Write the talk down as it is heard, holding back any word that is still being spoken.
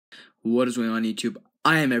What is going on YouTube?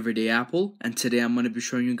 I am Everyday Apple, and today I'm going to be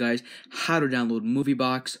showing you guys how to download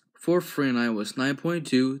MovieBox for free on iOS 9.2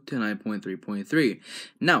 to 9.3.3.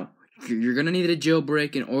 Now, you're going to need a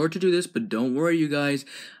jailbreak in order to do this, but don't worry you guys.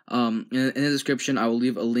 In the description, I will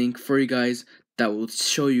leave a link for you guys that will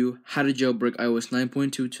show you how to jailbreak iOS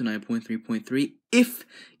 9.2 to 9.3.3 if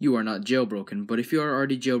you are not jailbroken. But if you are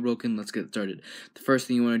already jailbroken, let's get started. The first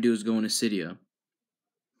thing you want to do is go into Cydia.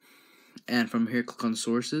 And from here, click on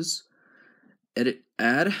Sources. Edit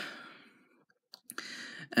add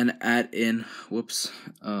and add in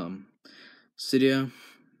Cydia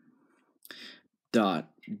dot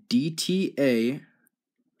DTA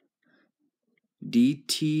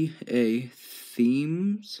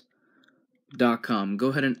themes.com. Go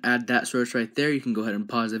ahead and add that source right there. You can go ahead and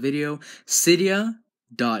pause the video.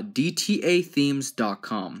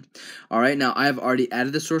 Cydia.dtathemes.com. Alright, now I've already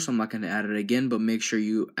added the source, so I'm not going to add it again, but make sure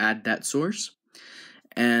you add that source.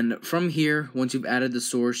 And from here, once you've added the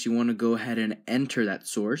source, you want to go ahead and enter that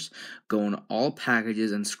source. Go in all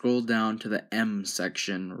packages and scroll down to the M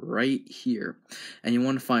section right here. And you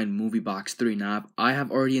want to find MovieBox 3. Now, I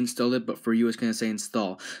have already installed it, but for you, it's going to say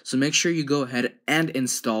install. So make sure you go ahead and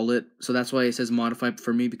install it. So that's why it says modify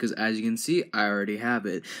for me, because as you can see, I already have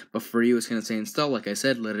it. But for you, it's going to say install. Like I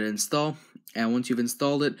said, let it install. And once you've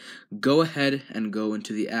installed it, go ahead and go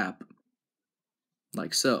into the app.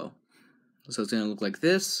 Like so. So it's going to look like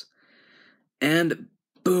this, and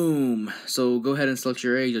boom. So go ahead and select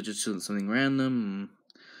your age. I'll just choose something random,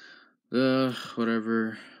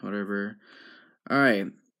 whatever. Alright,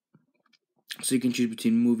 so you can choose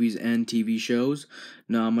between movies and TV shows.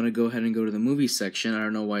 Now I'm going to go ahead and go to the movies section. I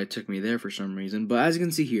don't know why it took me there for some reason, but as you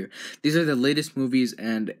can see here, these are the latest movies,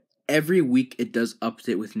 and every week it does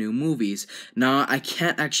update with new movies. Now, I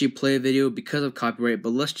can't actually play a video because of copyright,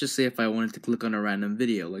 but let's just say if I wanted to click on a random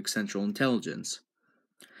video, like Central Intelligence.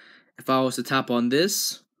 If I was to tap on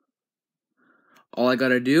this, all I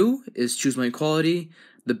gotta do is choose my quality.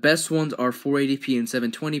 The best ones are 480p and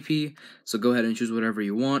 720p, so go ahead and choose whatever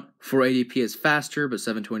you want. 480p is faster, but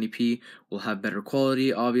 720p will have better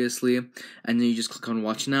quality, obviously. And then you just click on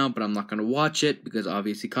watch now, but I'm not going to watch it because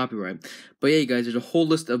obviously copyright. But yeah, you guys, there's a whole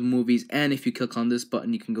list of movies, and if you click on this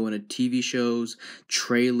button, you can go into TV shows,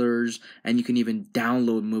 trailers, and you can even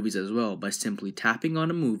download movies as well by simply tapping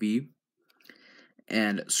on a movie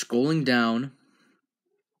and scrolling down.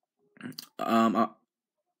 I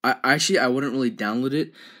wouldn't really download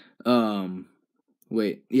it.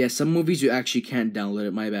 Wait, yeah, some movies you actually can't download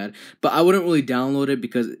it, my bad. But I wouldn't really download it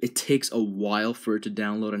because it takes a while for it to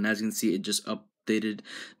download, and as you can see, it just updated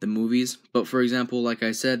the movies. But for example, like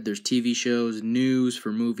I said, there's TV shows, news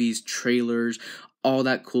for movies, trailers, all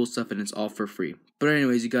that cool stuff, and it's all for free. But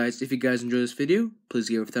anyways, you guys, if you guys enjoyed this video, please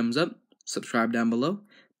give it a thumbs up, subscribe down below.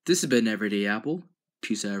 This has been Everyday Apple.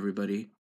 Peace out, everybody.